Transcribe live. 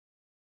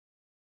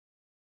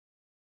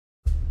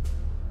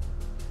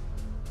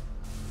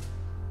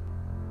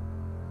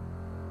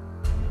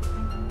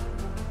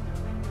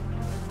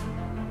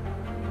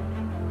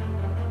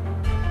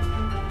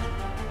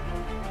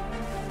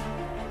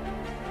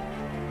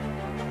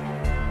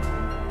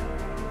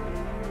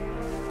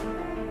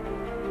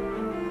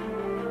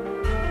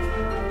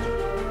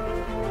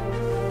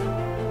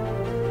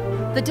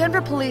The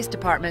Denver Police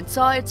Department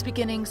saw its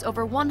beginnings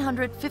over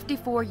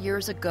 154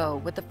 years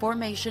ago with the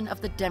formation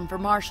of the Denver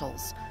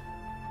Marshals.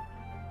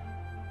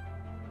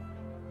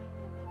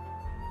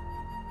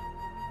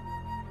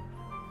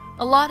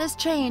 A lot has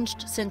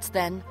changed since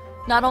then,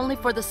 not only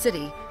for the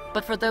city,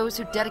 but for those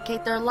who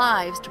dedicate their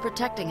lives to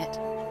protecting it.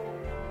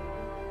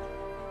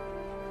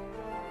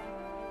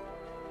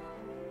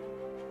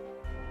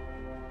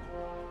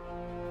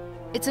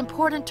 It's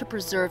important to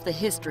preserve the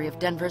history of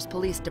Denver's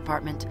police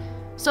department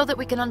so that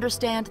we can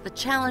understand the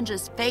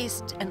challenges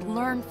faced and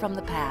learn from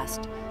the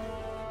past.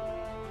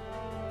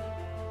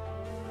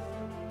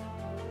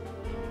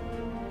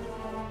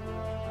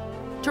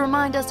 To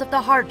remind us of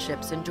the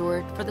hardships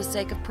endured for the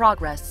sake of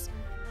progress.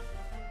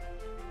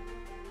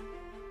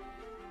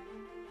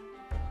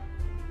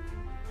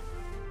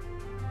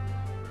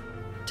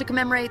 To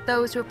commemorate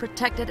those who have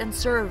protected and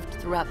served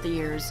throughout the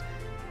years.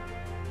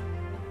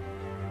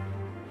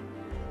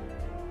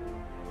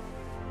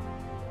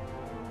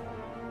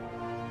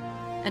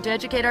 And to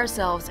educate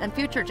ourselves and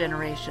future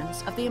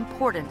generations of the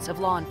importance of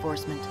law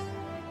enforcement.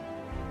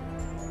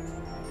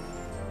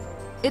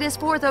 It is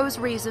for those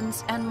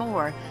reasons and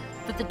more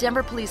that the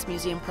Denver Police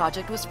Museum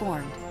project was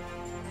formed.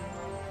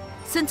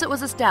 Since it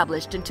was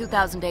established in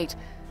 2008,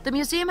 the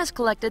museum has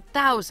collected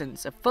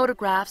thousands of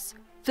photographs,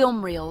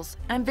 film reels,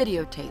 and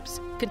videotapes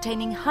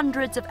containing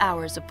hundreds of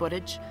hours of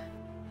footage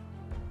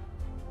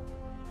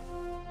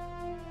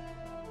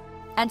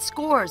and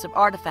scores of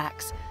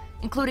artifacts,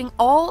 including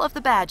all of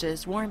the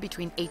badges worn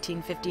between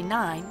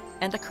 1859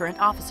 and the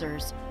current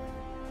officers.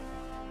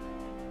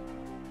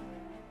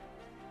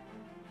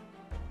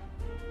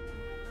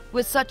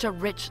 With such a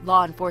rich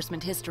law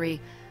enforcement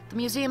history, the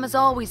museum is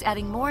always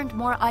adding more and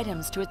more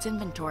items to its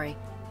inventory.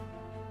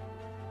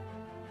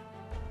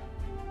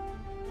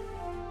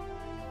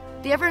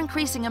 The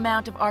ever-increasing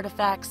amount of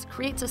artifacts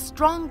creates a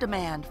strong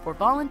demand for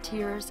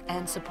volunteers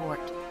and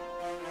support.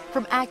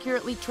 From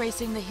accurately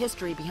tracing the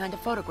history behind a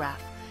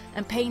photograph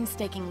and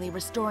painstakingly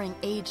restoring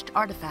aged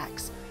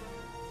artifacts,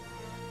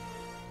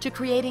 to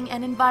creating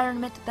an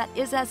environment that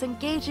is as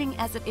engaging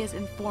as it is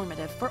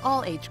informative for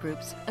all age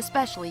groups,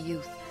 especially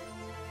youth.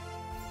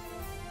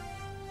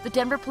 The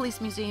Denver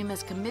Police Museum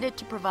is committed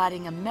to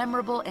providing a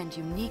memorable and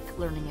unique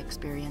learning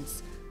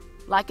experience.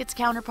 Like its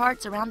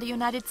counterparts around the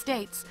United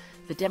States,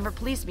 the Denver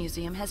Police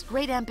Museum has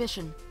great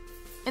ambition,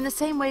 in the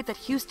same way that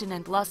Houston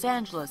and Los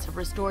Angeles have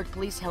restored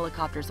police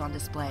helicopters on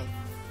display.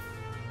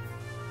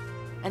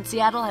 And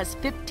Seattle has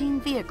 15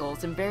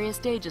 vehicles in various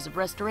stages of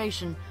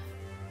restoration.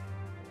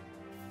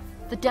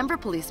 The Denver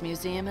Police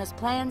Museum has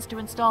plans to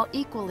install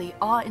equally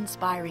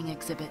awe-inspiring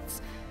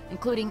exhibits,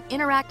 including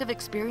interactive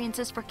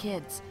experiences for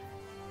kids,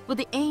 with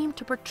the aim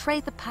to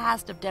portray the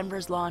past of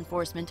Denver's law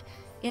enforcement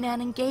in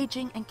an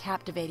engaging and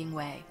captivating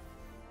way.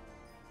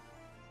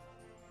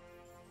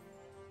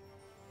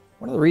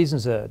 One of the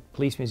reasons a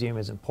police museum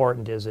is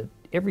important is that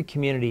every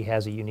community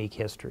has a unique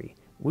history.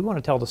 We want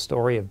to tell the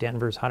story of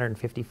Denver's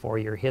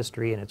 154-year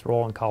history and its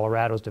role in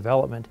Colorado's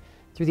development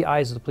through the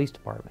eyes of the police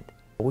department.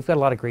 We've got a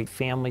lot of great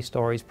family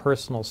stories,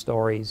 personal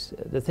stories,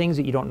 the things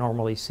that you don't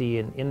normally see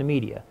in the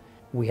media.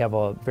 We have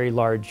a very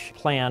large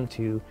plan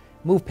to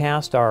move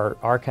past our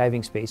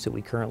archiving space that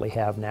we currently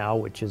have now,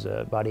 which is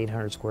about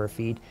 800 square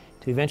feet,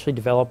 to eventually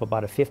develop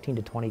about a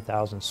 15,000 to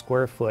 20,000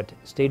 square foot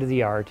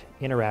state-of-the-art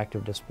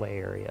interactive display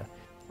area.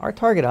 Our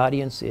target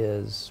audience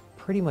is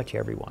pretty much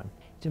everyone.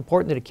 It's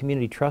important that a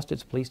community trusts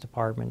its police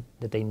department,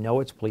 that they know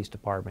its police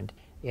department,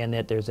 and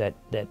that there's that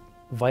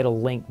vital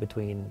link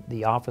between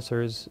the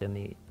officers and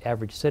the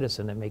average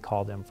citizen that may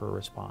call them for a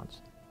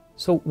response.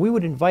 So we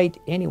would invite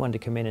anyone to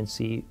come in and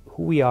see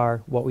who we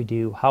are, what we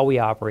do, how we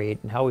operate,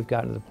 and how we've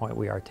gotten to the point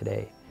we are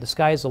today. The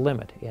sky is the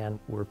limit, and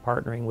we're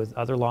partnering with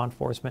other law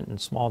enforcement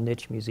and small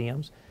niche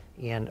museums,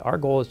 and our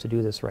goal is to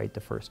do this right the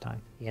first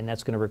time. And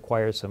that's going to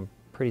require some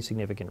pretty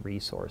significant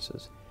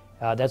resources.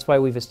 That's why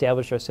we've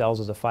established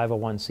ourselves as a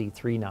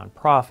 501c3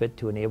 nonprofit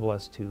to enable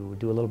us to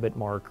do a little bit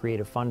more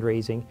creative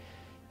fundraising.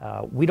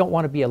 We don't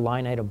want to be a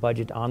line item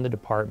budget on the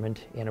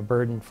department and a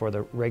burden for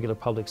the regular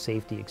public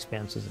safety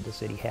expenses that the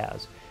city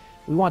has.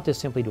 We want this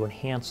simply to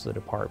enhance the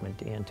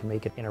department and to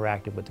make it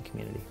interactive with the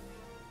community.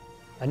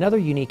 Another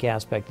unique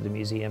aspect of the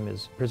museum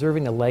is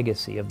preserving the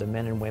legacy of the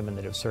men and women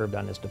that have served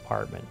on this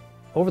department.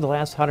 Over the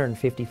last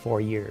 154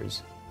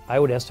 years, I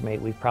would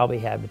estimate we've probably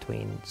had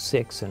between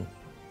 6,000 and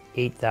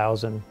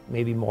 8,000,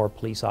 maybe more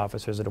police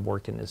officers that have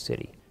worked in this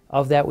city.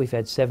 Of that, we've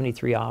had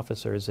 73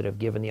 officers that have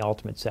given the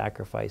ultimate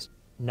sacrifice.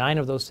 9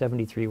 of those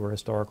 73 were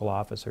historical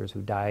officers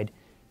who died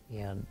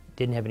and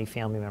didn't have any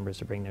family members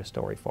to bring their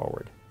story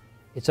forward.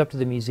 It's up to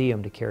the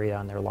museum to carry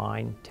on their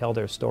line, tell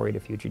their story to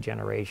future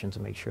generations,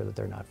 and make sure that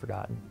they're not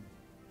forgotten.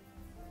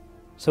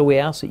 So we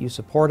ask that you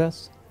support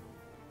us.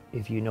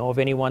 If you know of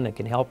anyone that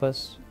can help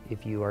us,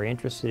 if you are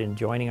interested in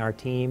joining our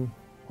team,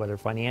 whether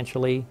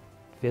financially,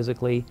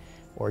 physically,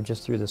 or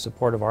just through the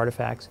support of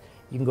artifacts,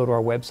 you can go to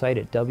our website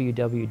at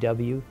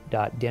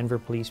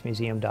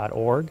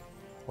www.denverpolicemuseum.org,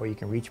 or you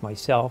can reach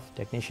myself,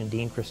 Technician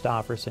Dean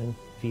Christofferson,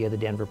 via the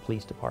Denver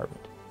Police Department.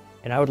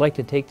 And I would like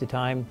to take the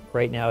time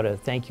right now to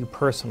thank you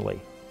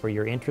personally for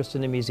your interest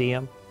in the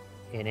museum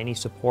and any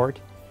support,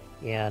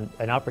 and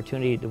an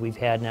opportunity that we've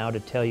had now to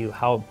tell you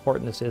how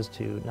important this is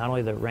to not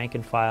only the rank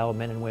and file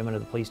men and women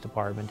of the police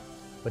department,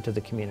 but to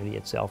the community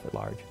itself at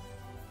large.